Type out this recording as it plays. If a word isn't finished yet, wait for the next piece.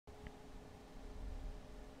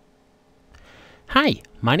Hi,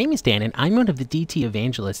 my name is Dan and I'm one of the DT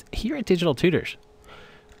evangelists here at Digital Tutors.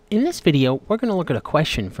 In this video, we're going to look at a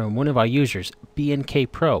question from one of our users,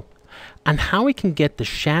 bnkpro, on how we can get the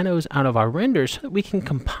shadows out of our renders so that we can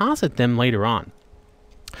composite them later on.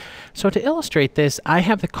 So to illustrate this, I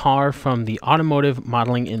have the car from the Automotive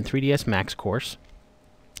Modeling in 3ds Max course.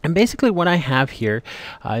 And basically what I have here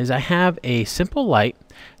is I have a simple light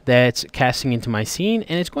that's casting into my scene,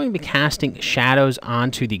 and it's going to be casting shadows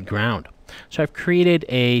onto the ground. So I've created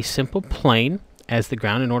a simple plane as the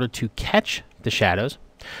ground in order to catch the shadows.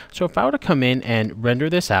 So if I were to come in and render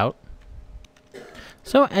this out,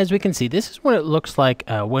 so as we can see, this is what it looks like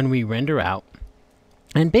when we render out.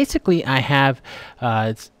 And basically I have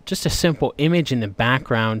just a simple image in the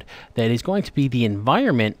background that is going to be the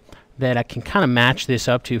environment that I can kind of match this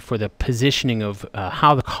up to for the positioning of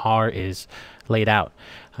how the car is laid out.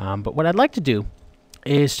 But what I'd like to do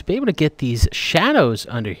is to be able to get these shadows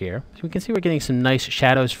under here. So we can see we're getting some nice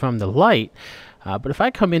shadows from the light. But if I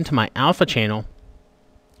come into my alpha channel,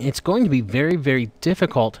 it's going to be very, very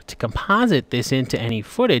difficult to composite this into any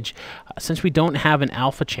footage since we don't have an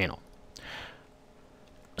alpha channel.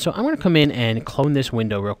 So I'm going to come in and clone this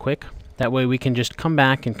window real quick. That way we can just come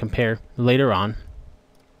back and compare later on.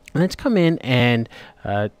 And let's come in and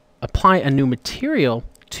apply a new material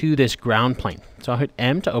to this ground plane. So I'll hit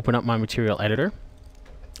M to open up my material editor.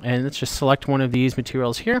 And let's just select one of these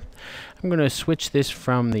materials here. I'm going to switch this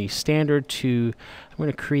from the standard to, I'm going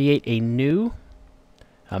to create a new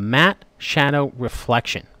matte shadow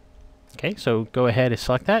reflection. Okay, so go ahead and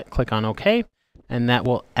select that, click on OK, and that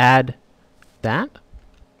will add that.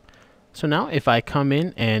 So now if I come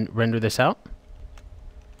in and render this out,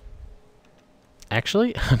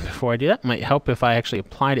 actually, before I do that, it might help if I actually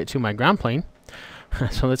applied it to my ground plane.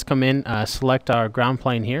 So let's come in, select our ground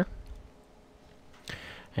plane here,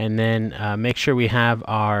 and then make sure we have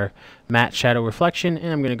our matte shadow reflection,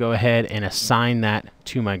 and I'm going to go ahead and assign that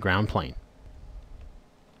to my ground plane.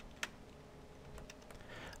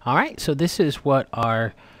 Alright, so this is what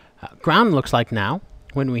our ground looks like now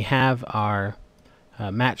when we have our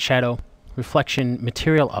matte shadow reflection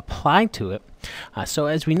material applied to it. So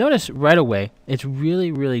as we notice right away, it's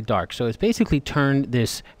really, really dark. So it's basically turned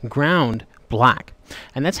this ground black.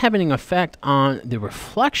 And that's having an effect on the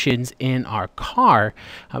reflections in our car.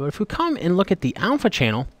 But if we come and look at the alpha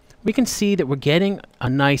channel, we can see that we're getting a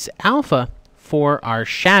nice alpha for our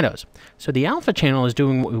shadows. So the alpha channel is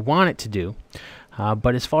doing what we want it to do.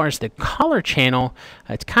 But as far as the color channel,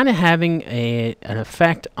 it's kind of having an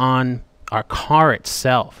effect on our car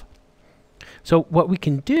itself. So what we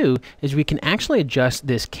can do is we can actually adjust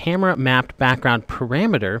this camera mapped background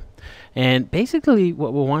parameter, and basically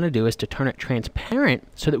what we'll want to do is to turn it transparent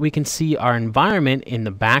so that we can see our environment in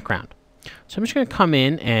the background. So I'm just going to come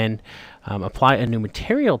in and apply a new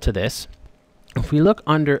material to this. If we look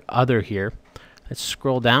under other here, let's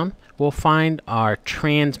scroll down, we'll find our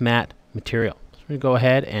trans matte material. So I'm going to go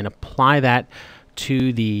ahead and apply that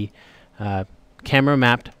to the camera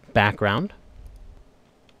mapped background.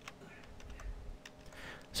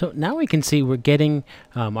 So now we can see we're getting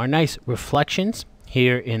our nice reflections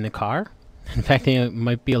here in the car. In fact, they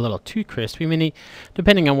might be a little too crisp. We may need,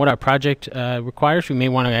 depending on what our project requires, we may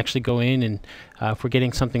want to actually go in and if we're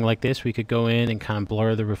getting something like this, we could go in and kind of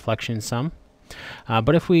blur the reflection some.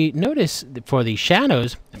 But if we notice for the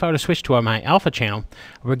shadows, if I were to switch to my alpha channel,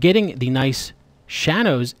 we're getting the nice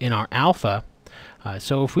shadows in our alpha.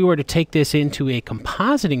 So if we were to take this into a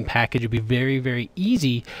compositing package, it would be very, very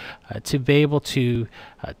easy to be able to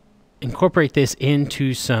incorporate this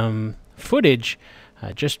into some footage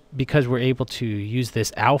just because we're able to use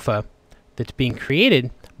this alpha that's being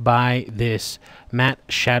created by this matte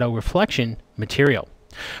shadow reflection material.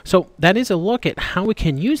 So that is a look at how we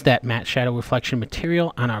can use that matte shadow reflection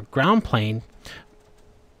material on our ground plane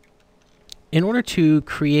in order to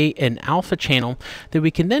create an alpha channel that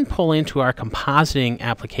we can then pull into our compositing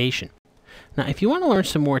application. Now, if you want to learn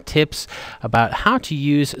some more tips about how to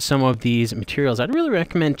use some of these materials, I'd really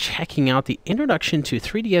recommend checking out the Introduction to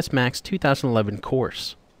 3ds Max 2011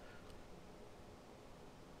 course.